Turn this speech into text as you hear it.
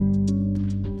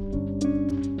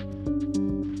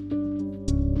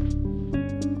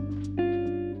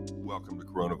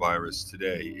coronavirus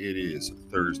today. It is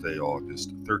Thursday,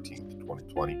 August 13th,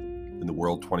 2020. In the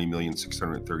world,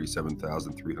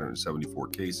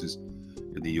 20,637,374 cases.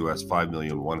 In the U.S.,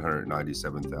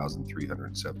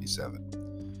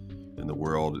 5,197,377. In the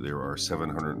world, there are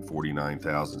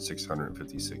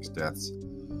 749,656 deaths,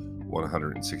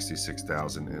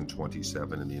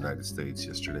 166,027 in the United States.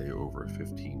 Yesterday, over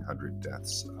 1,500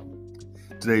 deaths.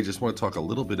 Today, I just want to talk a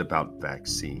little bit about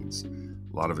vaccines.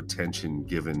 A lot of attention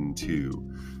given to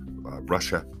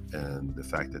Russia and the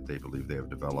fact that they believe they have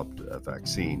developed a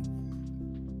vaccine.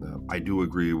 I do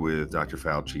agree with Dr.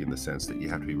 Fauci in the sense that you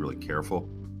have to be really careful.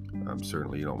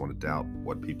 Certainly, you don't want to doubt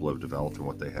what people have developed and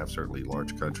what they have, certainly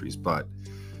large countries. But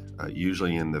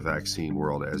usually in the vaccine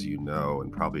world, as you know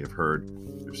and probably have heard,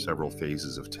 there's several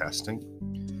phases of testing.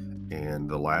 And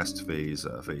the last phase,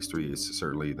 phase 3, is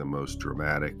certainly the most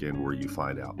dramatic and where you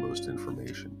find out most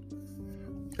information.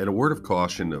 And a word of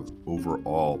caution of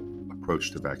overall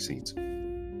approach to vaccines.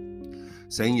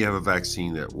 Saying you have a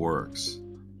vaccine that works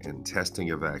and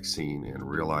testing a vaccine and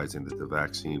realizing that the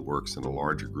vaccine works in a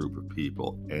larger group of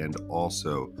people and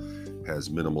also has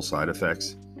minimal side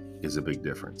effects is a big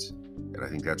difference. And I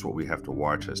think that's what we have to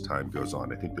watch as time goes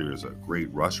on. I think there is a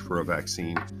great rush for a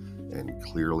vaccine, and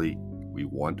clearly we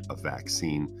want a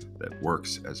vaccine that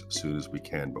works as soon as we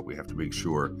can, but we have to make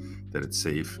sure that it's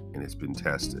safe and it's been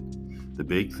tested. The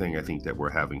big thing I think that we're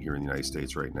having here in the United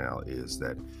States right now is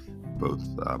that both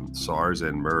SARS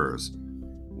and MERS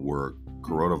were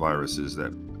coronaviruses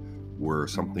that were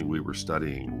something we were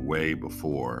studying way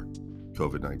before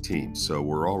COVID-19. So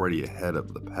we're already ahead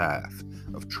of the path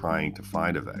of trying to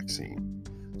find a vaccine.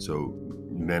 So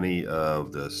many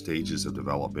of the stages of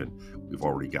development we've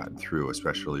already gotten through,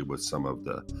 especially with some of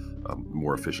the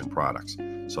more efficient products.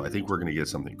 So I think we're going to get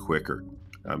something quicker.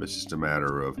 It's just a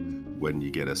matter of when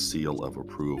you get a seal of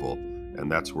approval.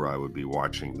 And that's where I would be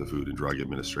watching the Food and Drug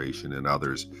Administration and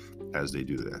others as they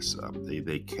do this.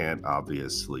 They can't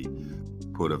obviously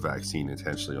put a vaccine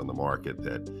intentionally on the market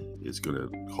that is going to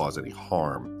cause any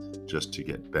harm just to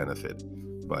get benefit.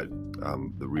 But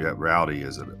the reality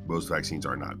is that most vaccines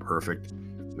are not perfect.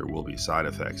 There will be side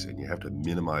effects, and you have to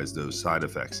minimize those side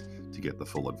effects to get the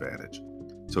full advantage.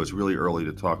 So it's really early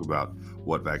to talk about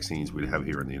what vaccines we have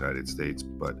here in the United States,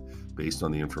 but based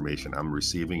on the information I'm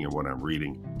receiving and what I'm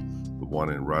reading, the one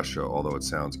in Russia, although it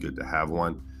sounds good to have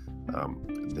one,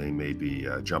 they may be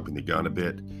jumping the gun a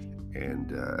bit,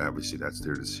 and obviously that's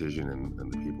their decision and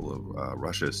the people of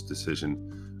Russia's decision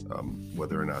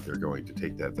whether or not they're going to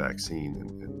take that vaccine.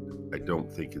 And I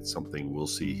don't think it's something we'll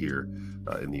see here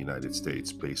in the United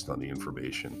States based on the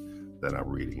information that I'm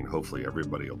reading. And hopefully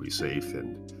everybody will be safe,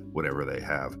 and whatever they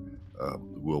have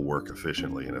will work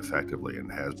efficiently and effectively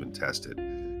and has been tested.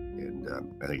 And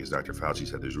I think, as Dr. Fauci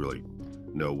said, there's really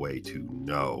no way to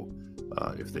know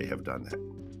if they have done that.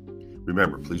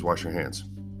 Remember, please wash your hands.